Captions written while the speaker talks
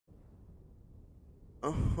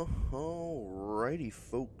Alrighty,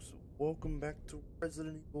 folks. Welcome back to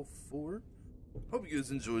Resident Evil 4. Hope you guys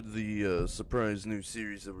enjoyed the surprise new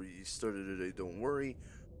series that we started today. Don't worry.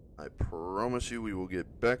 I promise you we will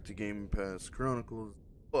get back to Game Pass Chronicles.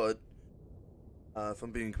 But, if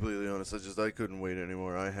I'm being completely honest, I couldn't wait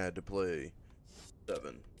anymore. I had to play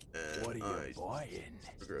 7. And what are you buying?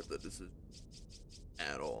 Regret that decision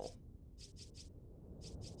at all.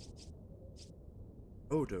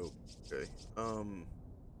 Oh, dope. Okay.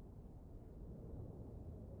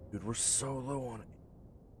 Dude, we're so low on it.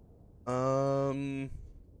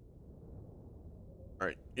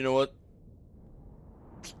 Alright, you know what?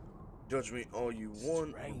 Judge me all you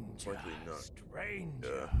want. Likely not.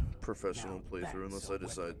 Professional playthrough unless I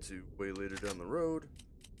decide to way later down the road.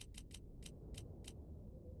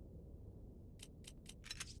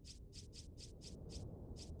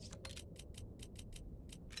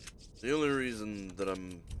 The only reason that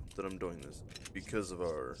I'm doing this because of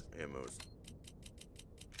our ammos.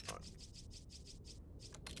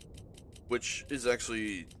 Which is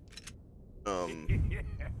actually I'm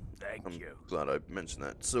glad I mentioned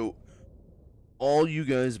that. So all you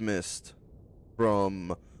guys missed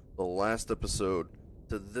from the last episode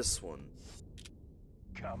to this one.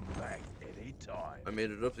 Come back anytime. I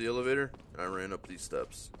made it up the elevator and I ran up these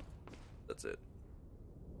steps. That's it.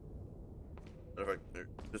 Matter of fact,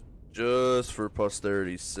 just for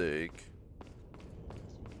posterity's sake,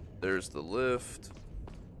 there's the lift.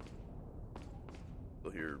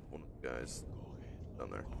 You'll hear one of the guys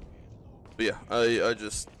down there. But yeah, I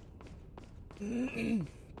just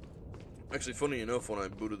actually, funny enough, when I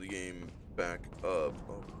booted the game back up.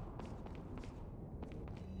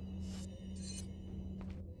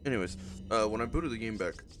 Anyways, when I booted the game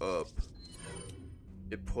back up,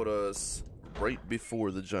 it put us right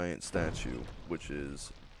before the giant statue, which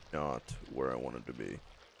is not where I wanted to be.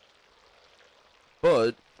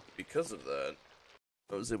 But because of that,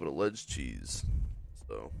 I was able to ledge cheese.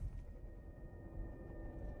 So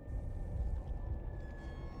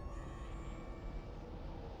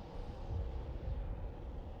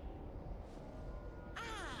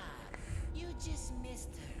you just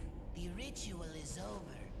missed her. The ritual is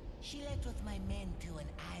over. She left with my men to an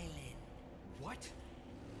island. What?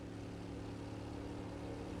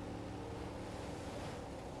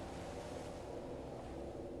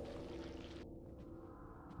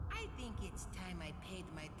 I think it's time I paid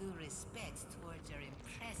my due respects towards your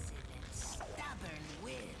impressive and stubborn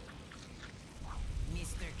will.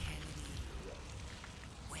 Mr. Kennedy,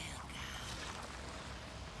 welcome.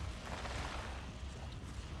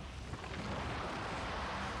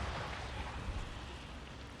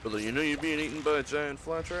 brother, you know you're being eaten by a giant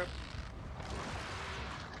flytrap?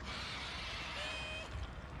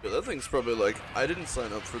 Yeah, that thing's probably like, I didn't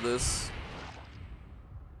sign up for this.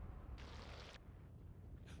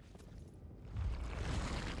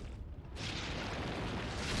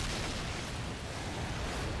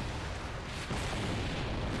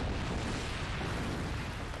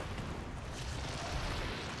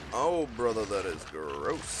 Oh, brother, that is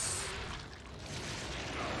gross.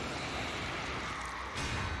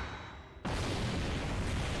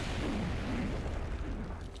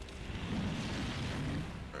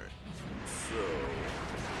 Alright, so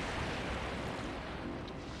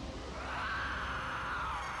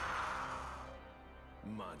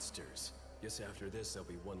Monsters. Guess after this, there'll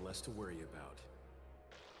be one less to worry about.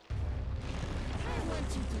 I want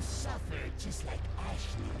you to suffer just like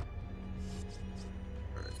Ashley.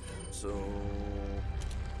 alright, so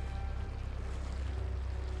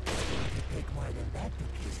Take more than that to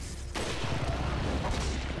kiss.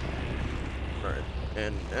 alright,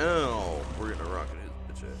 and now we're gonna rocket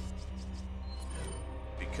his bitch ass.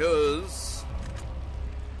 Because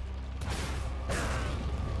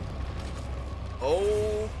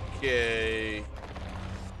okay.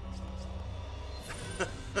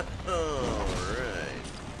 Alright.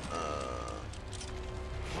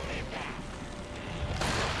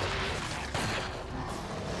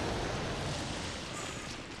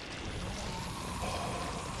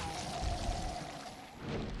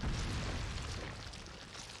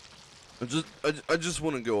 I just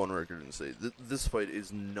want to go on record and say that this fight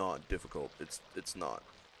is not difficult. It's not.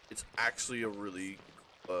 It's actually a really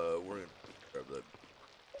we're gonna grab that.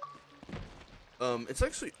 It's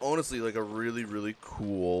actually honestly like a really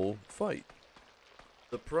cool fight.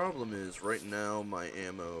 The problem is right now my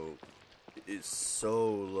ammo is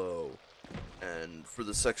so low, and for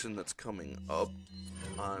the section that's coming up,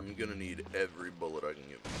 I'm gonna need every bullet I can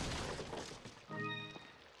get.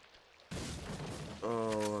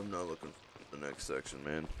 Oh, I'm not looking for the next section,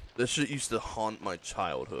 man. This shit used to haunt my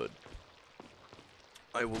childhood.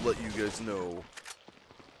 I will let you guys know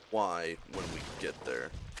why when we get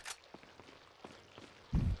there.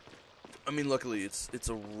 I mean, luckily it's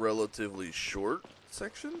a relatively short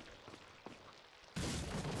section,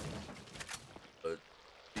 but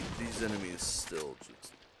these enemies still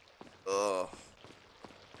just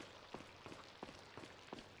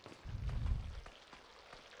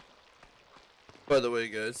By the way,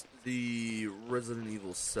 guys, the Resident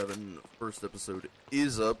Evil 7 first episode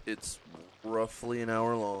is up. It's roughly an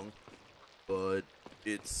hour long, but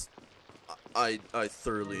I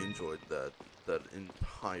thoroughly enjoyed that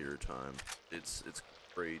entire time. It's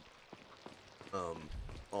great.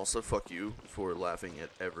 Also, fuck you for laughing at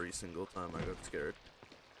every single time I got scared.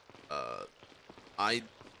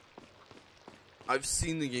 I've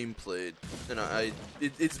seen the game played, and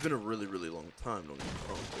it's been a really, really long time, don't get me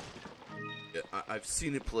wrong, but yeah, I've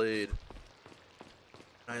seen it played.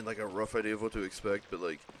 I had like a rough idea of what to expect, but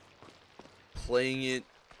like playing it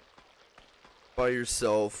by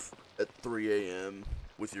yourself at 3 a.m.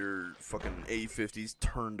 with your fucking A50s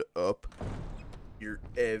turned up, your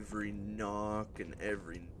every knock and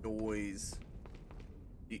every noise,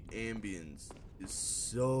 the ambience is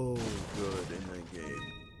so good in that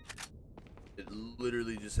game. It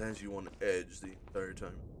literally just has you on edge the entire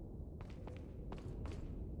time.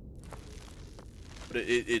 But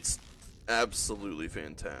it's absolutely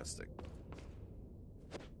fantastic.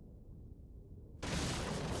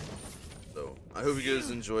 So, I hope you guys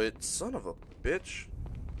enjoy it. Son of a bitch.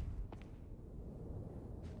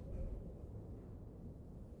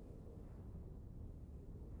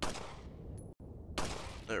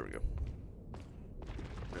 There we go.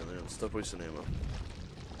 Stop wasting ammo.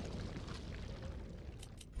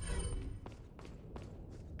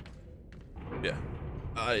 Yeah.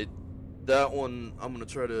 That one, I'm gonna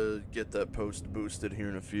try to get that post boosted here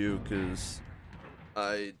in a few, cause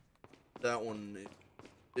that one,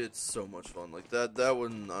 it's so much fun. Like that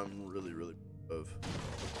one, I'm really, really proud of.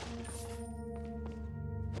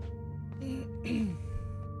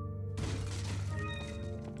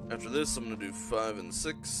 After this, I'm gonna do 5 and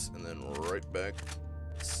 6, and then right back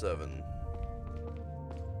 7.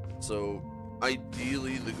 So,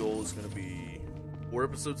 ideally, the goal is gonna be 4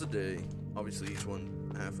 episodes a day. Obviously, each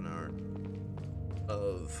one half an hour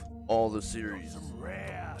of all the series.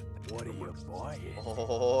 What are you buying?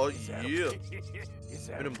 Oh yeah!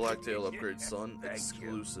 Hidden and Blacktail upgrade, son.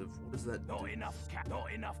 Exclusive. What does that do? Not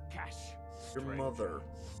enough cash. Your mother.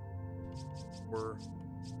 Or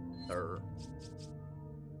her.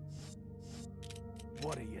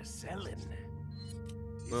 What are you selling?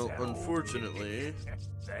 Well, unfortunately,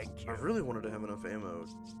 Thank you. I really wanted to have enough ammo.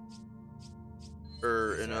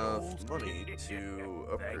 Or enough money to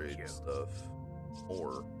upgrade stuff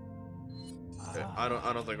more. Okay, I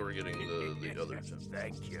don't think we're getting the other gem.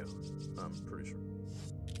 Thank you. I'm pretty sure.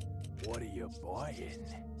 What are you buying?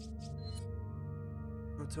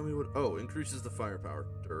 Oh, tell me what. Oh, increases the firepower.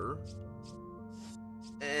 Durr.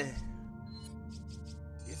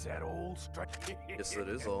 Is that all? Yes, that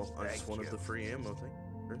is all. I just wanted the free ammo thing.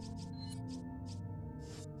 Sure.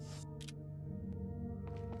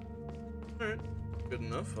 Alright. Good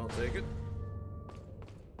enough. I'll take it.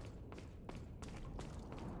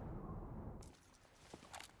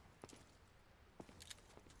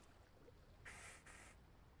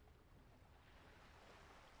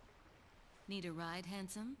 Need a ride,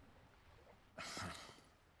 handsome?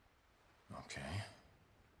 Okay.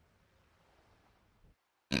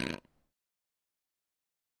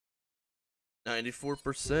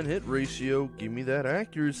 94% hit ratio. Give me that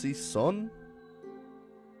accuracy, son.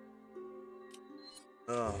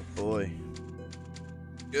 Oh boy,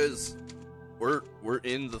 guys, we're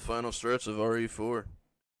in the final stretch of RE4.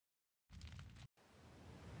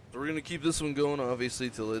 So we're gonna keep this one going, obviously,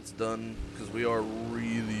 till it's done, because we are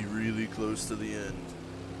really, really close to the end.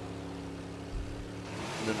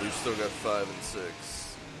 And then we've still got 5 and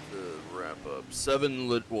 6 to wrap up.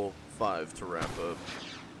 5 to wrap up.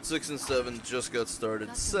 6 and 7 just got started.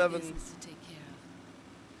 Got some 7. business to take care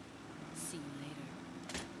of. See you later.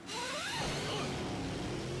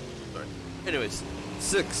 Sorry. Anyways,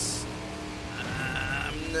 6.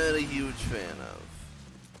 I'm not a huge fan of.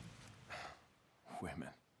 Women.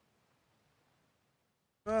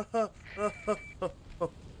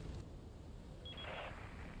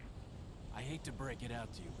 I hate to break it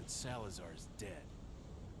out to you, but Salazar's dead.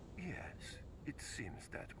 Yes, it seems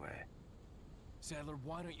that way. Sadler,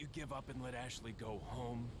 why don't you give up and let Ashley go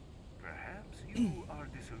home? Perhaps you are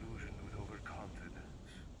disillusioned with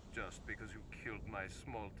overconfidence, just because you killed my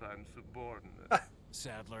small-time subordinate.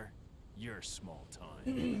 Sadler, you're small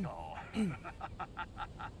time. Oh.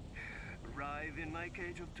 Arrive in my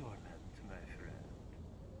cage of torment, my friend.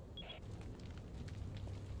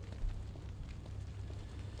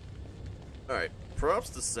 Alright, props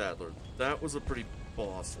to Sadler. That was a pretty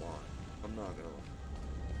boss line. I'm not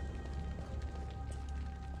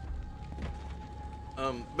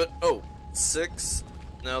gonna lie. But, oh, 6,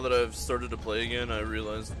 now that I've started to play again, I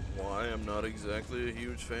realized why I'm not exactly a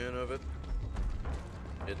huge fan of it.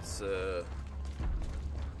 It's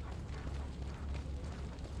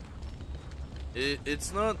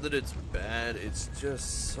not that it's bad, it's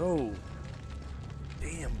just so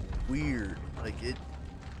damn weird. Like,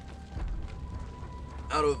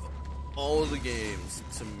 out of all of the games,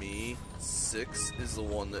 to me, 6 is the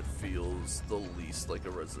one that feels the least like a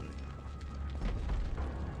Resident Evil.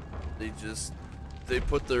 They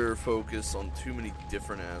put their focus on too many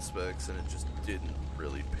different aspects, and it just didn't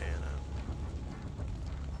really pan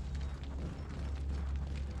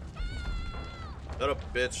out. Shut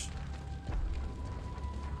up, bitch.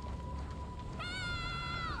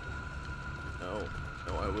 No,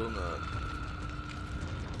 I will not.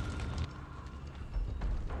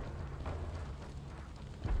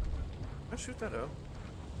 Can I shoot that out?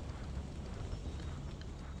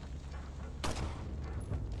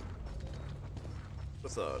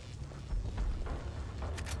 What's that?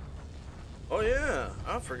 Oh yeah,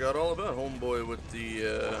 I forgot all about homeboy with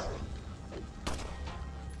the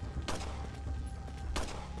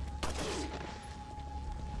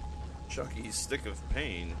Chucky's stick of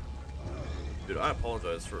pain. Dude, I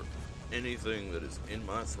apologize for anything that is in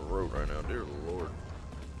my throat right now, dear lord.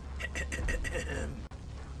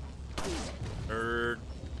 Nerd.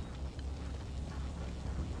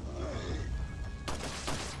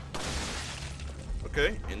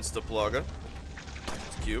 Okay, Insta-Plaga.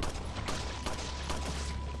 It's cute.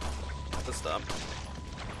 Let's stop.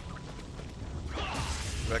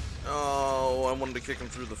 Back. Oh, I wanted to kick him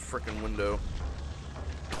through the frickin' window.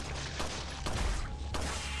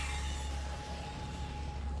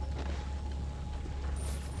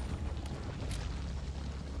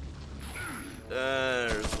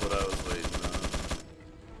 There's what I was waiting on.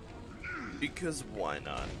 Because why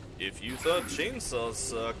not? If you thought chainsaws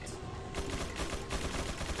sucked.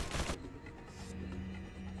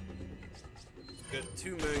 Got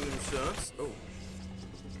 2 magnum shots. Oh.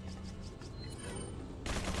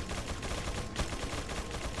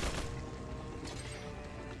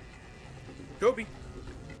 Kobe.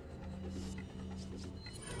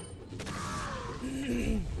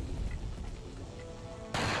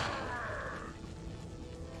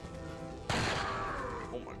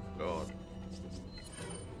 Oh my god.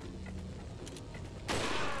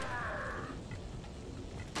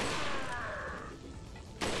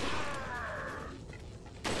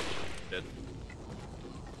 Dead.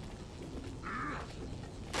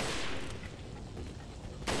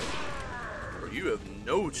 Bro, you have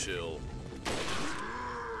no chill.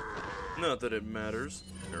 Not that it matters,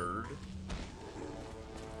 nerd.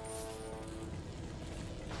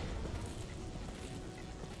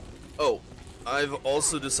 Oh, I've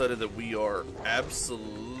also decided that we are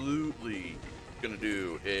absolutely gonna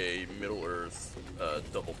do a Middle Earth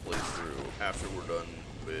double playthrough after we're done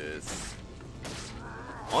with,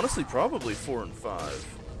 honestly, probably 4 and 5.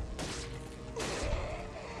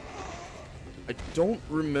 I don't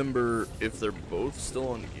remember if they're both still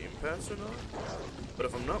on Game Pass or not, but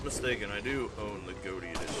if I'm not mistaken, I do own the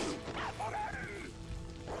GOTY edition.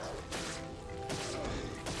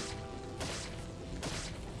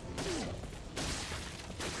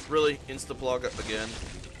 Really? Insta-Plaga again?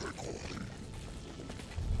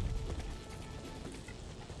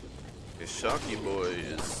 Okay, Shocky Boy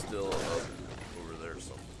is still up over there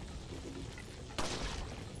somewhere.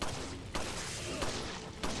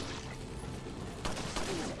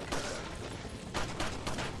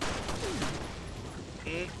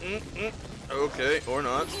 Okay, or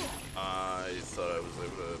not. I thought I was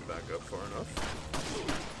able to back up far enough.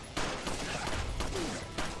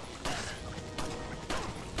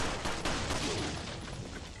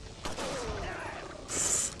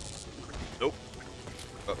 Nope.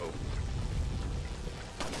 Uh-oh.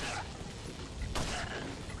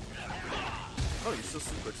 Oh, you still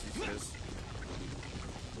suplex these guys.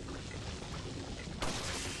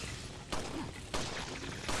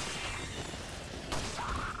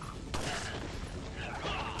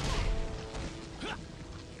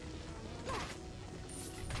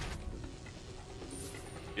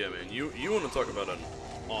 Yeah, man, you want to talk about an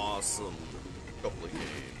awesome couple of games.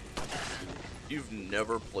 You've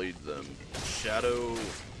never played them. Shadow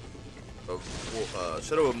of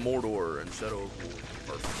Mordor and Shadow of War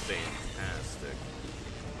are fantastic.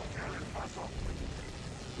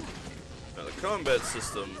 Now the combat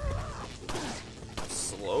system,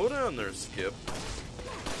 slow down there, Skip.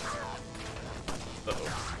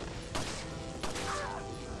 Uh-oh.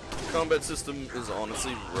 combat system is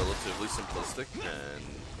honestly relatively simplistic, and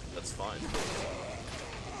that's fine.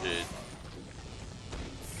 It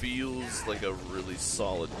feels like a really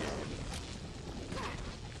solid game.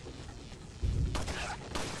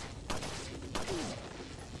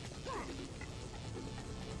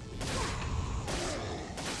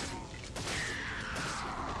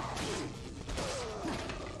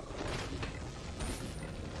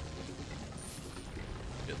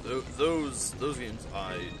 Those games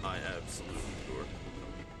I absolutely adore.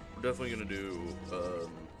 We're definitely gonna do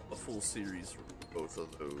a full series for both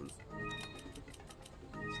of those.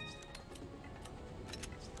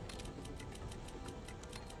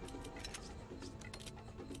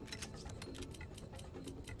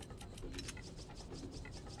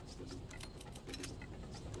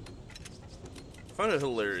 I find it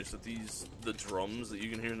hilarious that the drums that you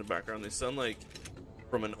can hear in the background, they sound like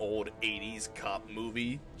from an old 80s cop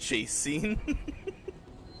movie chase scene.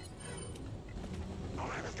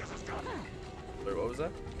 Wait, what was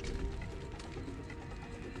that?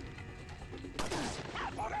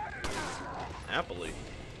 Happily.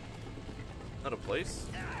 Not a place?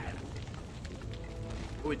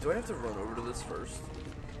 Oh, wait, do I have to run over to this first?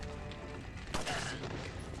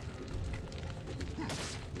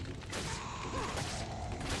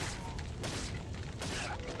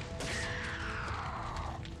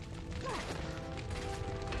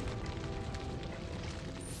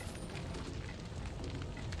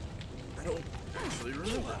 I don't actually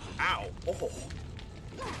remember. Ow! Oh!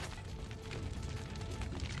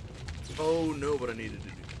 Oh no, but I needed to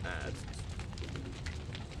do that.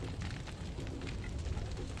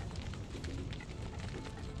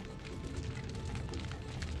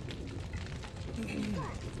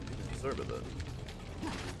 Sorry about that.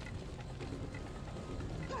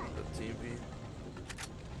 That TMP.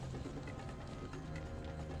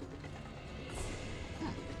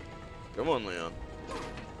 Come on, Leon.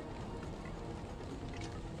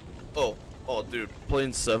 Oh, dude,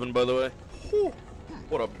 plane 7, by the way. Whew,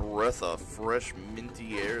 what a breath of fresh,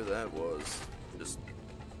 minty air that was. Just,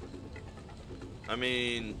 I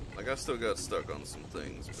mean, like, I still got stuck on some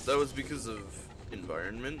things, but that was because of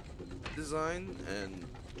environment design, and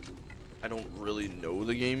I don't really know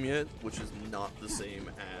the game yet, which is not the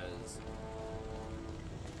same as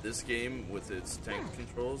this game with its tank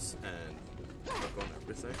controls and stuck on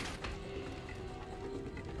everything.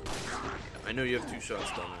 I know you have 2 shots,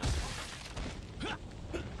 dumbass.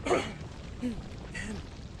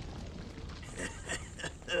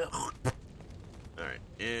 Alright,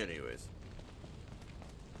 anyways.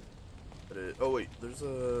 Oh wait, there's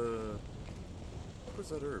a... What was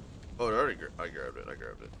that herb? Oh, I grabbed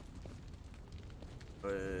it.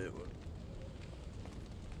 Wait, what?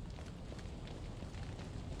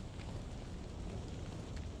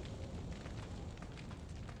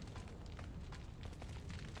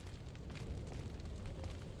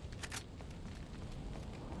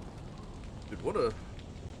 Dude,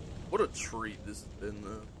 what a treat this has been,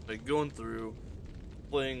 though. Like, going through,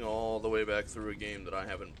 playing all the way back through a game that I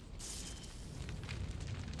haven't.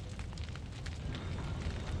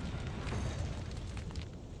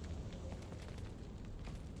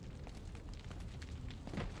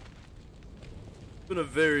 It's been a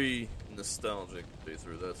very nostalgic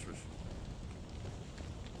playthrough, that's for sure.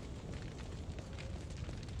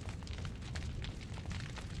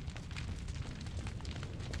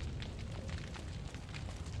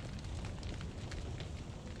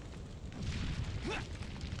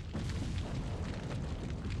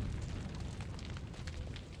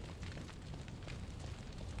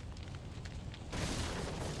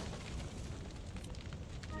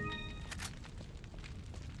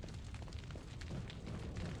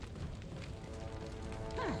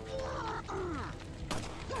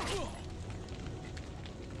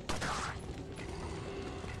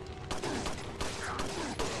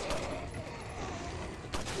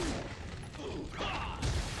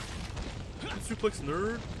 Suplex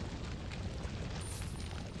nerd.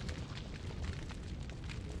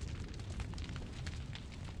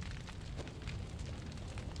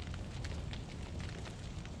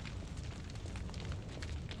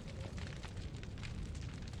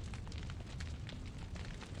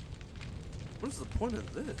 What is the point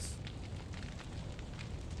of this?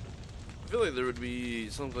 I feel like there would be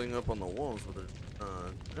something up on the walls, but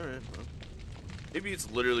alright, well. Maybe it's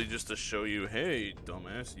literally just to show you, hey,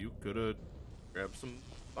 dumbass, you could've grabbed some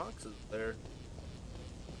boxes there.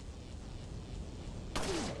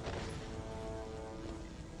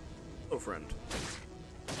 Oh, friend.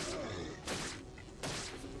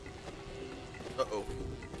 Uh-oh.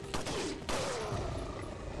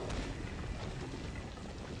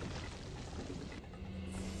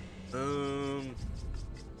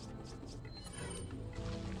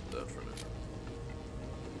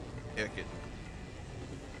 Heck it.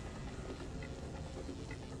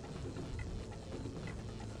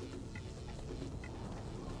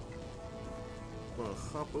 Wanna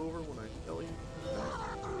hop over when I tell you?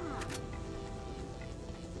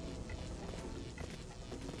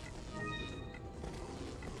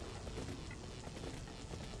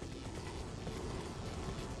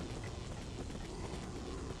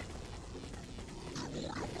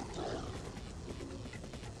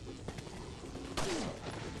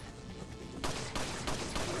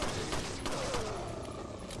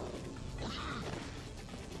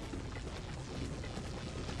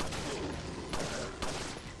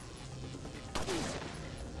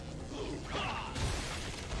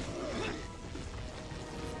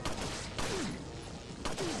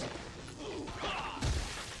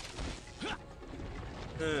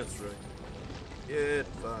 That's right. Get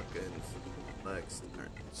fucking flexed.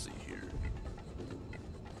 Alright, let's see here.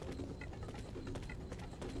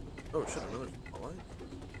 Oh shit, another spotlight?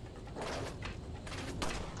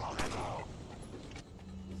 What?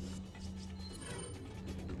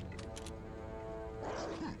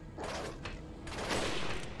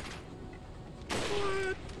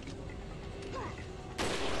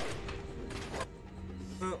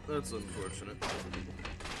 Well, that's unfortunate.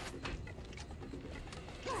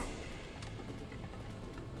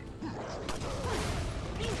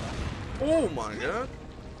 Oh my god!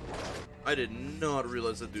 I did not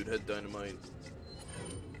realize that dude had dynamite.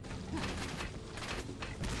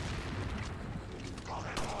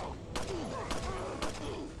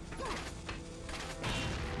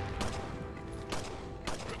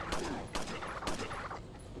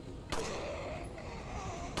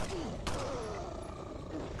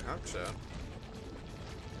 Cockshot.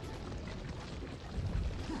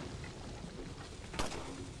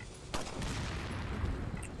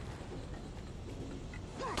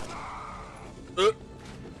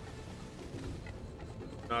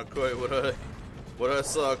 Not quite what I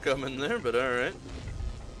saw coming there, but all right.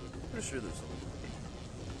 Pretty sure there's something.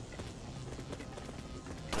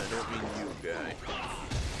 I don't mean you, guy.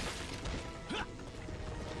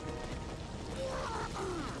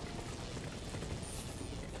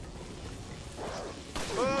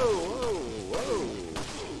 Whoa, whoa,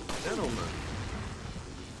 whoa, gentlemen.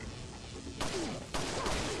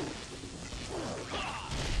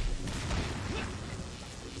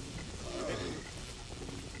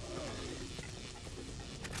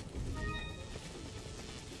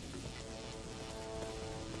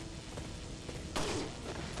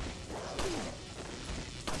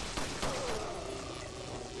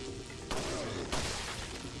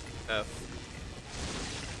 F.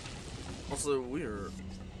 Also, we're.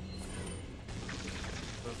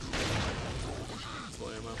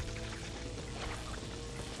 Ammo.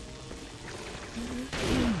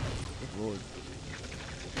 Good lord.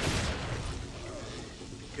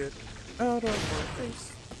 Get out of my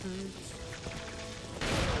face.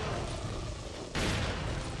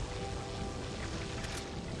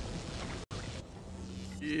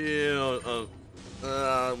 Yeah,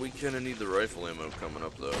 we kinda need the rifle ammo coming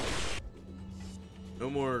up though. No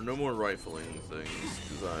more rifling things,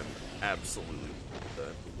 because I'm absolutely with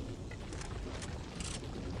that.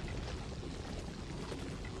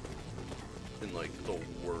 In like the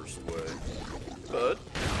worst way. But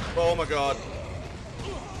oh my god.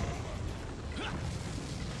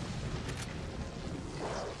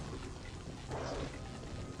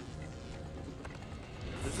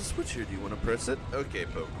 There's a switch here, do you want to press it? Okay,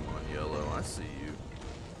 Pokemon Yellow, I see you.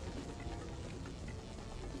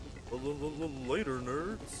 Later,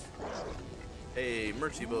 nerds. Hey,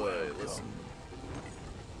 Merchie boy, listen.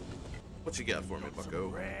 What you got for me, bucko?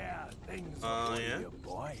 Rare things Yeah? you're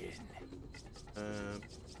buying.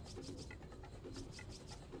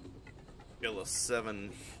 Kill a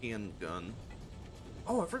 7 handgun.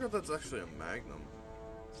 Oh, I forgot that's actually a Magnum.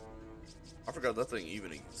 I forgot that thing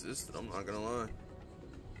even existed, I'm not gonna lie.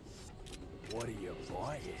 What are you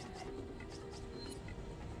buying?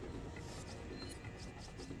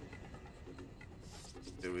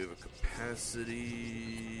 Okay, we have a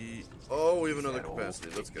capacity. Oh, we have another capacity.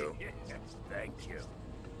 Let's go. Thank you.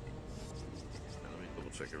 Let me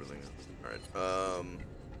double check everything. Alright,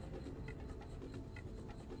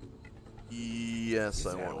 yes,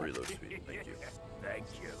 I want reload speed. Thank you. Thank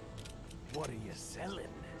you. What are you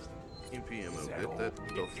selling? EMP ammo, get that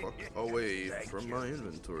the fuck away from my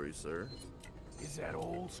inventory, sir. Is that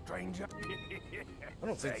all, stranger? I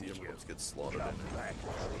don't think the emeralds get slaughtered in Come it. back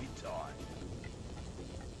anytime.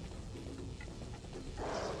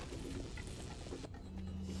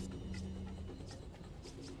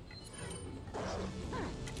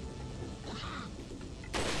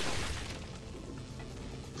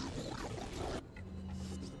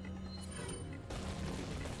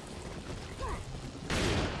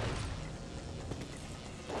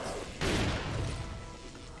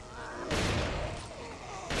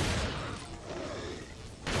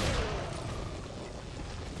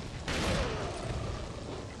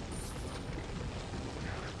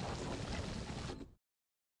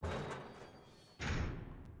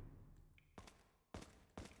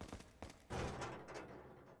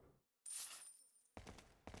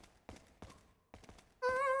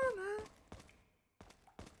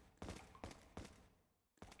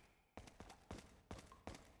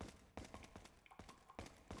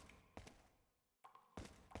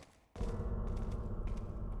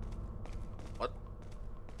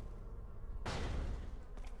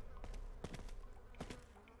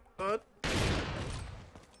 bud?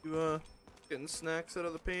 You, getting snacks out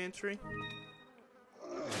of the pantry?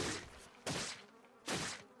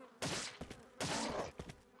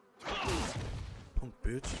 Punk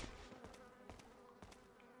bitch.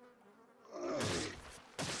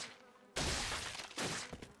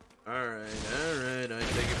 Alright, I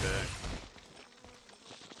take it back.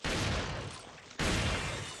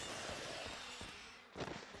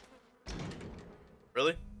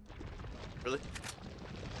 Really? Really?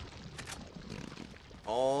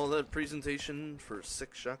 All that presentation for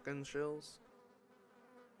 6 shotgun shells?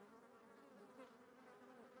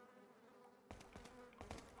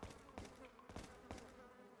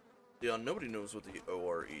 Yeah, nobody knows what the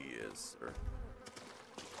ORE is, or...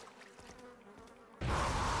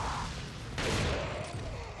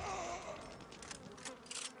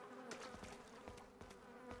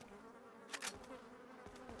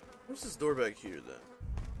 What's this door back here, then?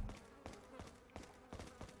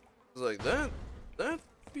 It's like, that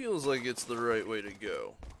feels like it's the right way to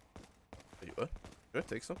go. Wait, what? Did I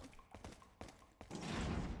take something?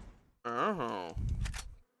 Oh.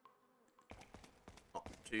 Not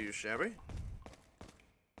too shabby.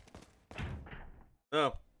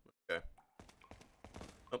 Oh, okay.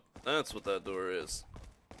 Oh, that's what that door is.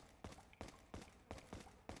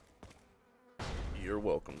 You're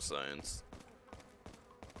welcome, science.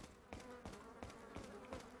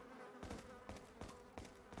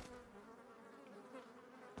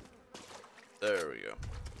 There we go.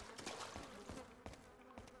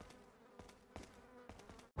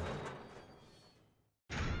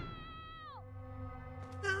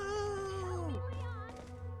 No!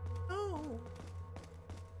 No!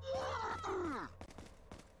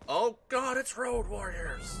 Oh god, it's Road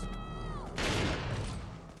Warriors!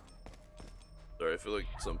 Sorry, I feel like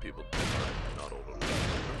some people are not old enough to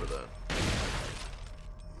remember that.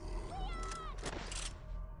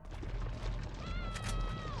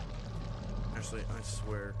 Actually, I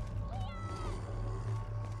swear.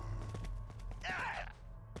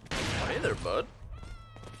 Hey there, bud.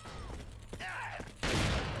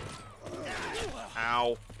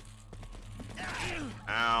 Ow.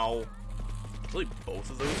 Ow. Really, both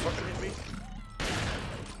of those fucking hit me?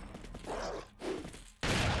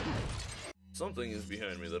 Something is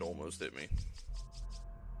behind me that almost hit me.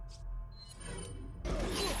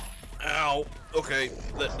 Ow. Okay,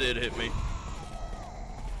 that did hit me.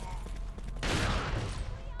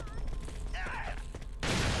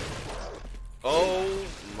 Oh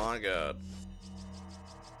my god.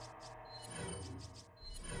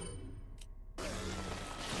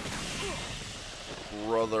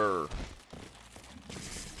 Brother.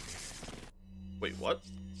 Wait, what?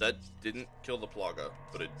 That didn't kill the Plaga,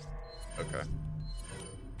 but it... Okay.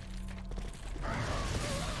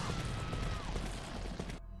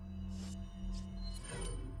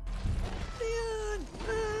 Leon!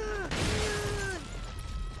 Ah! Leon!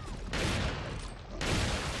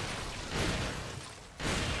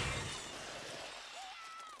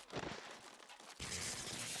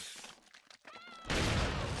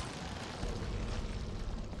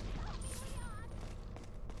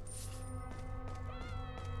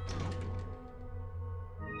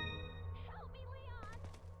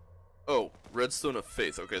 Oh, Redstone of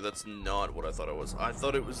Faith. Okay, that's not what I thought it was. I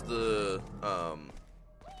thought it was the, I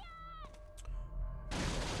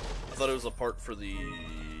thought it was a part for the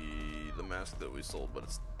mask that we sold, but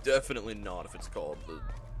it's definitely not if it's called the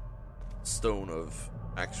Stone of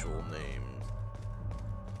actual names.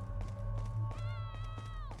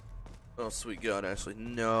 Oh, sweet God, Ashley.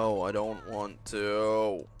 No, I don't want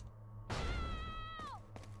to.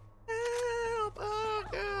 Help! Oh,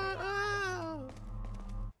 God! Oh.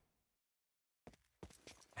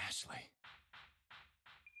 Ashley.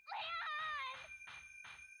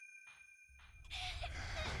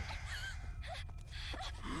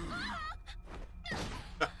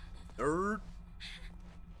 Nerd.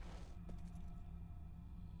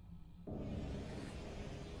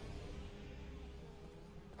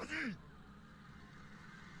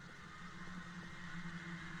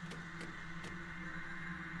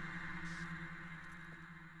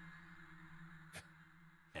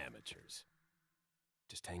 Amateurs.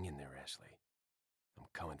 Just hang in there, Ashley. I'm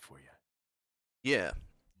coming for you. Yeah,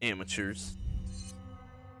 amateurs.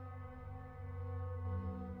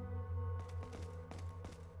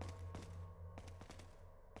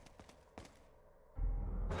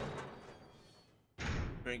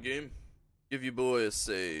 Alright, game. Give your boy a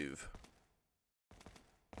save.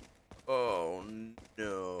 Oh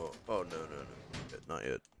no. Oh no. Not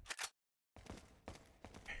yet.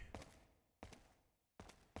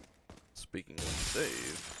 Speaking of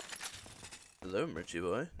save. Hello, Merchie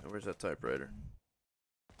boy. Where's that typewriter?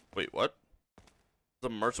 Wait, what?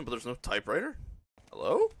 There's a merchant, but there's no typewriter?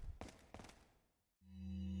 Hello?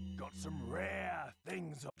 Got some rare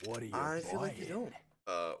things. What are you I buying? feel like you don't.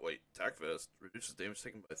 Wait, tac vest reduces damage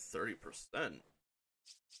taken by 30%.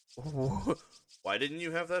 Why didn't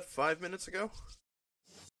you have that 5 minutes ago?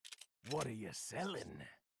 What are you selling?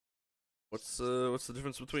 What's the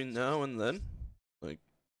difference between now and then? Like,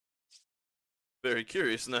 very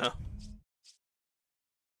curious now.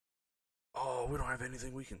 Oh, we don't have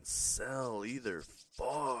anything we can sell either.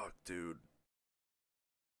 Fuck, dude.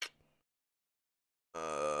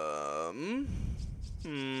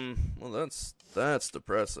 Well, that's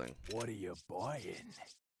depressing. What are you buying?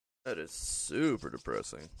 That is super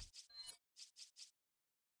depressing.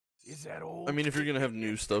 Is that all? I mean, if you're gonna have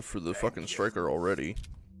new stuff for the fucking striker already,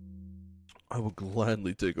 I will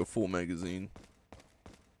gladly take a full magazine.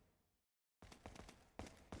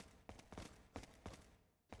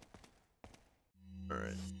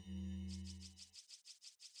 Alright.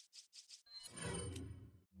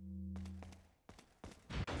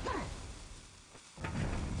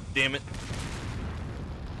 Damn it.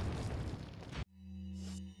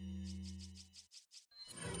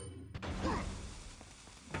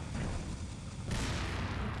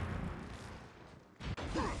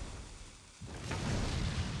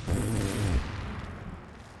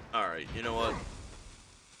 Alright, you know what?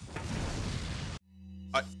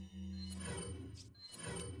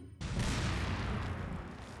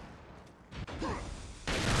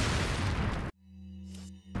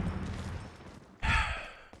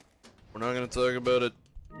 We're not gonna talk about it.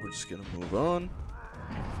 We're just gonna move on.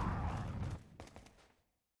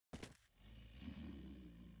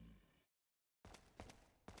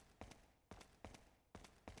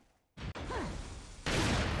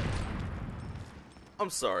 I'm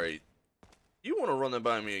sorry. You want to run that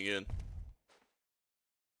by me again?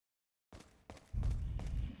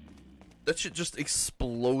 That shit just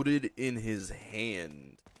exploded in his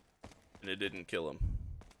hand, and it didn't kill him.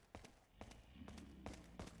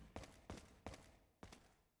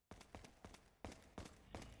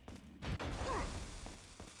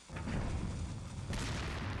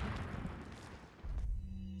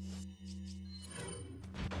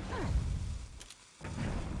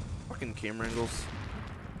 Fucking camera angles.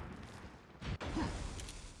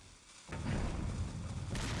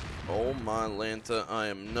 Oh my Lanta, I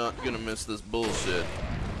am not gonna miss this bullshit.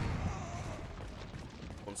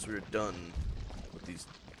 Once we're done with these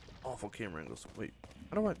awful camera angles. Wait,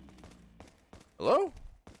 how do I... Hello?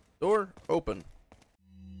 Door open.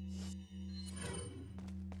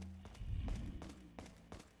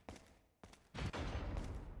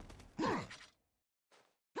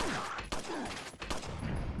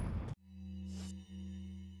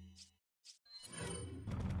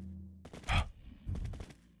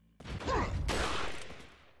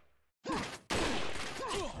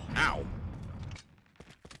 Ow.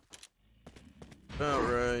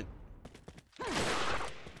 Alright.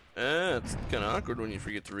 It's kinda awkward when you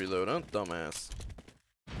forget to reload, huh, dumbass?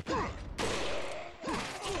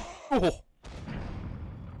 Oh!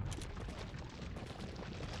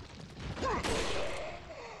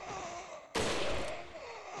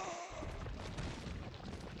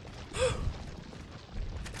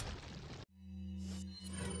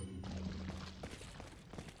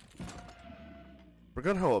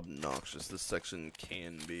 Forgot how obnoxious this section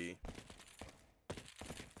can be.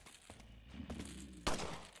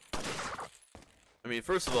 I mean,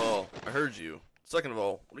 first of all, I heard you. Second of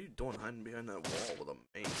all, what are you doing hiding behind that wall with a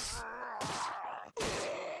mace?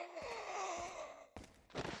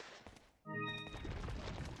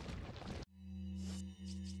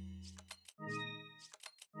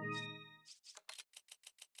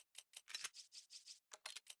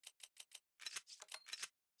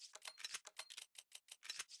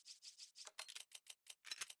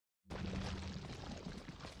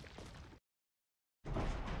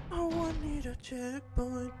 Oh, I need a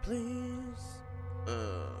checkpoint, please.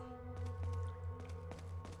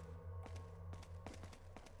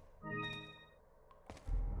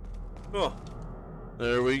 Oh,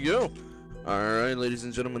 there we go. Alright, ladies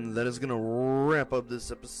and gentlemen, that is gonna wrap up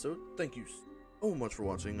this episode. Thank you so much for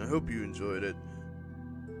watching. I hope you enjoyed it.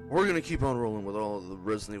 We're gonna keep on rolling with all of the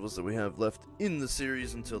Resident Evils that we have left in the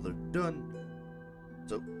series until they're done.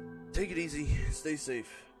 So, take it easy, stay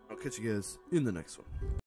safe. I'll catch you guys in the next one.